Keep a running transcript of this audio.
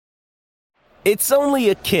It's only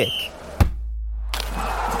a kick,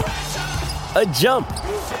 a jump,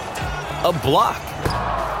 a block.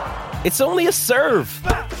 It's only a serve.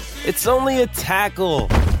 It's only a tackle,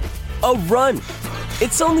 a run.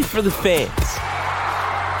 It's only for the fans.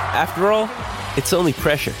 After all, it's only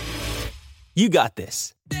pressure. You got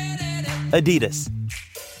this. Adidas.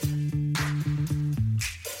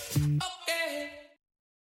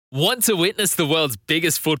 Want to witness the world's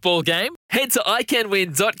biggest football game? Head to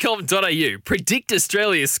iCanWin.com.au, predict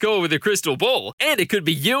Australia's score with a crystal ball, and it could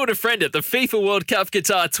be you and a friend at the FIFA World Cup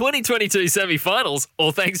Qatar 2022 semi-finals,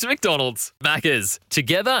 all thanks to McDonald's. Maccas,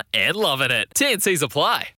 together and loving it. T&Cs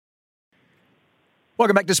apply.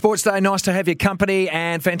 Welcome back to Sports Day. Nice to have your company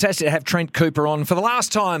and fantastic to have Trent Cooper on for the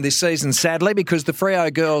last time this season, sadly, because the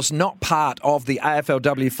Freo girls not part of the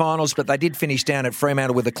AFLW finals, but they did finish down at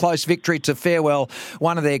Fremantle with a close victory to farewell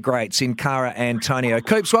one of their greats in Cara Antonio.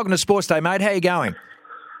 Coops, welcome to Sports Day, mate. How are you going?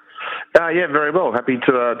 Yeah, very well. Happy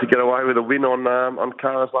to get away with a win on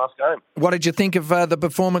Cara's last game. What did you think of the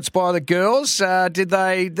performance by the girls? Did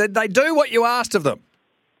they do what you asked of them?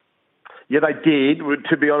 Yeah, they did.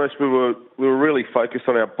 To be honest, we were really focused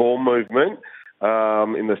on our ball movement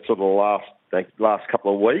in the sort of last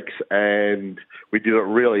couple of weeks, and we did it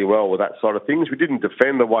really well with that side of things. We didn't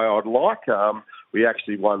defend the way I'd like. We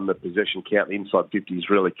actually won the possession count, the inside 50s,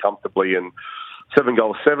 really comfortably, and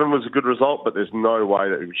 7-7 was a good result, but there's no way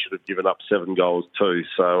that we should have given up 7 goals too.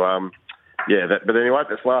 So, but anyway,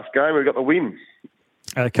 this last game, we got the win.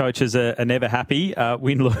 Coaches are never happy,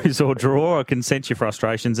 win, lose or draw. I can sense your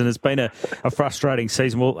frustrations, and it's been a frustrating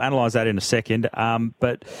season. We'll analyse that in a second.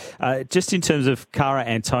 But just in terms of Cara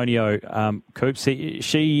Antonio, Coops,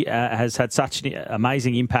 she has had such an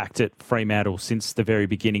amazing impact at Fremantle since the very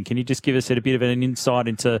beginning. Can you just give us a bit of an insight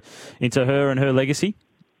into her and her legacy?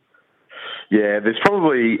 Yeah, there's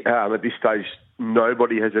probably, at this stage,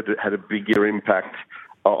 nobody has had a bigger impact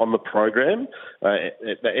on the program,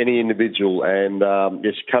 any individual. And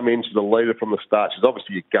she come into the leader from the start. She's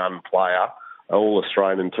obviously a gun player,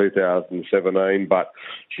 All-Australian in 2017, but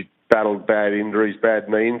she battled bad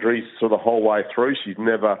knee injuries sort of the whole way through. She's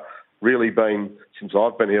never really been, since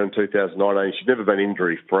I've been here in 2019, she's never been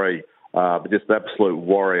injury-free, but just an absolute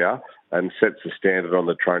warrior and sets the standard on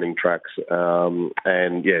the training tracks.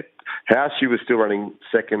 How she was still running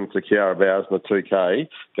second to Kiara Bowes in the 2K,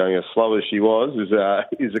 going as slow as she was,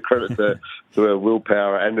 is a credit to her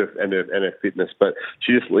willpower and her fitness. But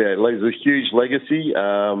she just leaves a huge legacy.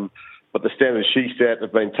 But the standards she set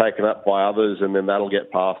have been taken up by others, and then that'll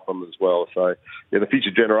get passed on as well. So the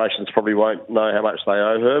future generations probably won't know how much they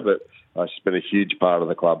owe her, but she's been a huge part of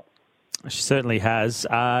the club. She certainly has.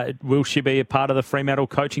 Will she be a part of the Fremantle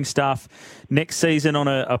coaching staff next season on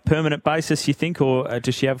a permanent basis, you think, or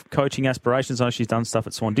does she have coaching aspirations? I know she's done stuff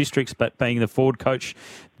at Swan Districts, but being the forward coach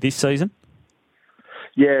this season?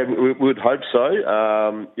 Yeah, we would hope so.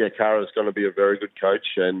 Cara's going to be a very good coach,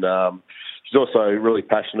 and she's also really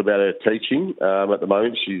passionate about her teaching. At the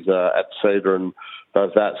moment, she's at Cedar and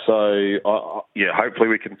does that. So, hopefully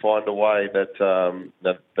we can find a way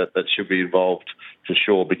that she'll be involved for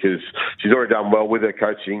sure, because she's already done well with her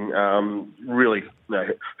coaching. Really,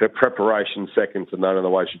 her preparation second to none in the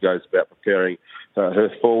way she goes about preparing her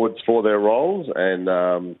forwards for their roles, and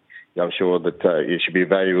I'm sure that it should be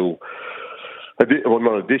valuable to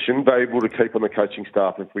keep on the coaching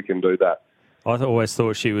staff if we can do that. I always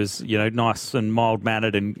thought she was, nice and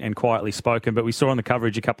mild-mannered and quietly spoken, but we saw on the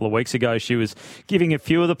coverage a couple of weeks ago she was giving a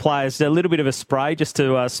few of the players a little bit of a spray just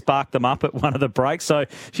to spark them up at one of the breaks, so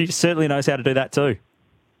she certainly knows how to do that too.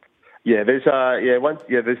 Yeah, there's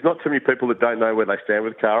not too many people that don't know where they stand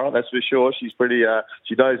with Cara, that's for sure. She's pretty,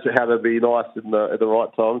 she knows how to be nice at the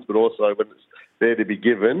right times, but also when it's there to be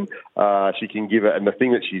given, she can give it, and the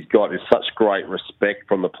thing that she's got is such great respect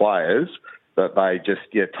from the players that they just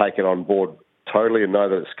take it on board totally and know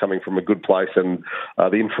that it's coming from a good place, and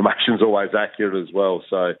the information's always accurate as well.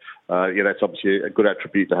 So, that's obviously a good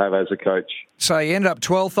attribute to have as a coach. So you ended up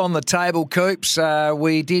 12th on the table, Coops.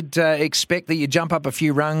 We did expect that you jump up a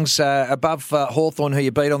few rungs above Hawthorn, who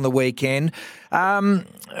you beat on the weekend.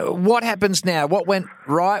 What happens now? What went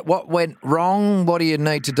right? What went wrong? What do you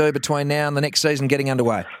need to do between now and the next season getting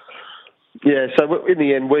underway? Yeah, so in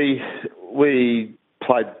the end, we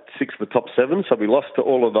played 6 of the top 7, so we lost to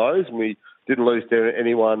all of those, and we didn't lose to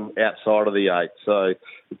anyone outside of the 8. So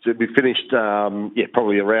we finished,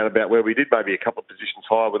 probably around about where we did, maybe a couple of positions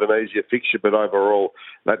higher with an easier fixture, but overall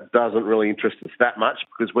that doesn't really interest us that much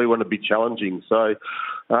because we want to be challenging. So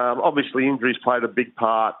obviously injuries played a big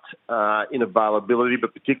part in availability,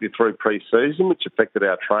 but particularly through pre-season, which affected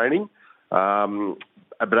our training.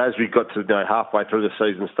 but as we got to halfway through the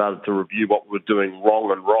season, started to review what we were doing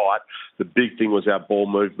wrong and right. The big thing was our ball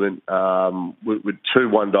movement. We're too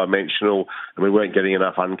one-dimensional, and we weren't getting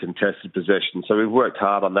enough uncontested possession. So we've worked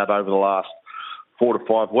hard on that over the last 4 to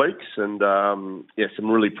 5 weeks, and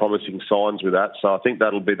some really promising signs with that. So I think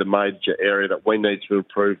that'll be the major area that we need to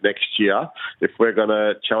improve next year if we're going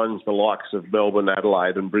to challenge the likes of Melbourne,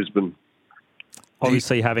 Adelaide and Brisbane.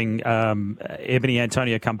 Obviously, having Ebony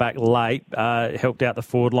Antonio come back late helped out the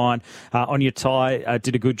forward line. On your tie,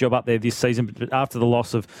 did a good job up there this season. But after the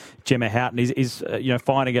loss of Gemma Houghton, is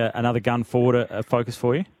finding another gun forward a focus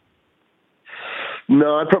for you?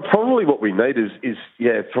 No, probably what we need is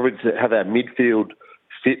probably to have our midfield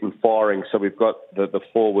fit and firing. So we've got the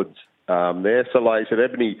forwards there. So like I said,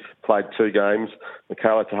 Ebony played 2 games.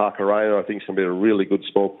 Michaela Tahaka-Reina, I think, is going to be a really good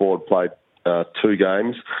small forward, played 2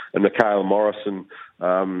 games. And Michaela Morrison,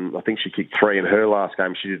 I think she kicked 3 in her last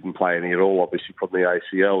game. She didn't play any at all, obviously, from the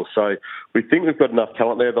ACL. So we think we've got enough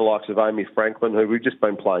talent there, the likes of Amy Franklin, who we've just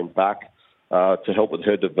been playing back to help with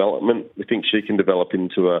her development. We think she can develop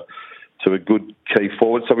into a good key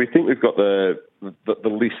forward. So we think we've got the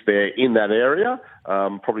list there in that area.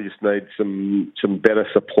 Probably just need some better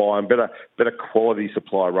supply and better quality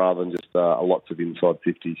supply rather than just lots of inside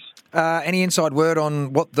 50s. Any inside word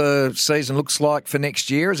on what the season looks like for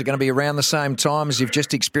next year? Is it going to be around the same time as you've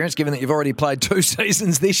just experienced, given that you've already played 2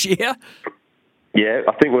 seasons this year? Yeah,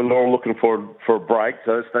 I think we're all looking forward for a break,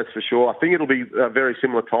 so that's for sure. I think it'll be a very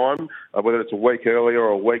similar time, whether it's a week earlier or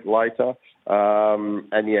a week later. How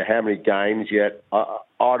many games yet?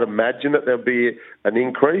 I'd imagine that there'll be an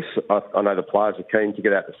increase. I know the players are keen to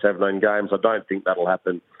get out to 17 games. I don't think that'll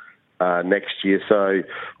happen next year, so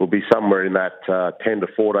we'll be somewhere in that 10 to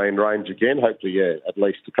 14 range again. Hopefully, at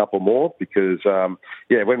least a couple more, because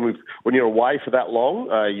when you're away for that long,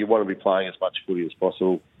 you want to be playing as much footy as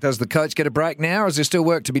possible. Does the coach get a break now, or is there still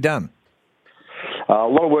work to be done? A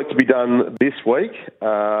lot of work to be done this week, just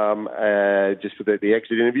for the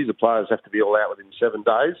exit interviews. The players have to be all out within 7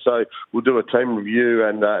 days. So we'll do a team review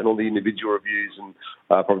and all the individual reviews and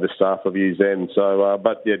probably the staff reviews then. So,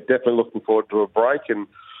 definitely looking forward to a break, and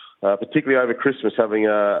particularly over Christmas, having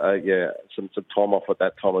some time off at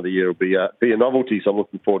that time of the year will be a novelty. So I'm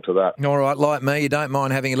looking forward to that. All right, like me, you don't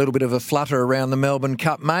mind having a little bit of a flutter around the Melbourne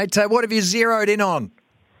Cup, mate. What have you zeroed in on?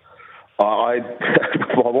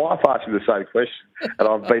 My wife asked me the same question, and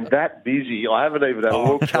I've been that busy. I haven't even had a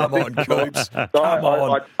look. Come on, Coops. I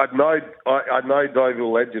know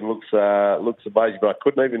Deauville Legend looks amazing, but I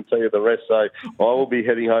couldn't even tell you the rest. So I will be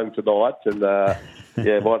heading home tonight, and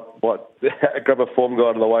might grab a form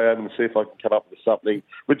guide on the way home and see if I can come up with something.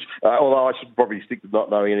 Which, although I should probably stick to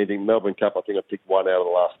not knowing anything. Melbourne Cup, I think I picked 1 out of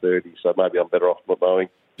the last 30, so maybe I'm better off not knowing.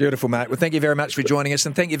 Beautiful, mate. Well, thank you very much for joining us,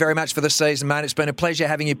 and thank you very much for the season, mate. It's been a pleasure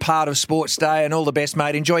having you part of Sports Day, and all the best,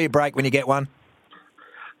 mate. Enjoy your break when you get one.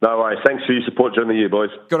 No worries. Thanks for your support during the year, boys.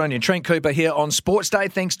 Good on you. Trent Cooper here on Sports Day,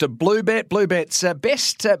 thanks to Bluebet. Bluebet's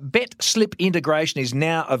best bet slip integration is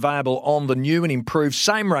now available on the new and improved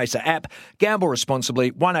Same Racer app. Gamble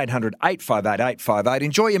responsibly. 1-800-858-858.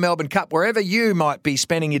 Enjoy your Melbourne Cup wherever you might be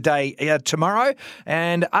spending your day tomorrow.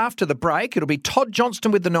 And after the break, it'll be Todd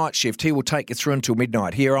Johnston with the night shift. He will take you through until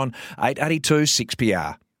midnight here on 882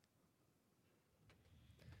 6PR.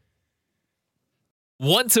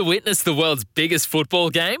 Want to witness the world's biggest football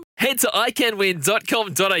game? Head to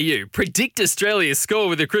iCanWin.com.au, predict Australia's score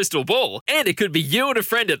with a crystal ball, and it could be you and a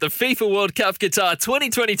friend at the FIFA World Cup Qatar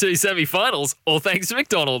 2022 semi-finals, all thanks to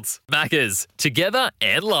McDonald's. Maccas, together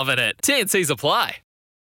and loving it. TNCs apply.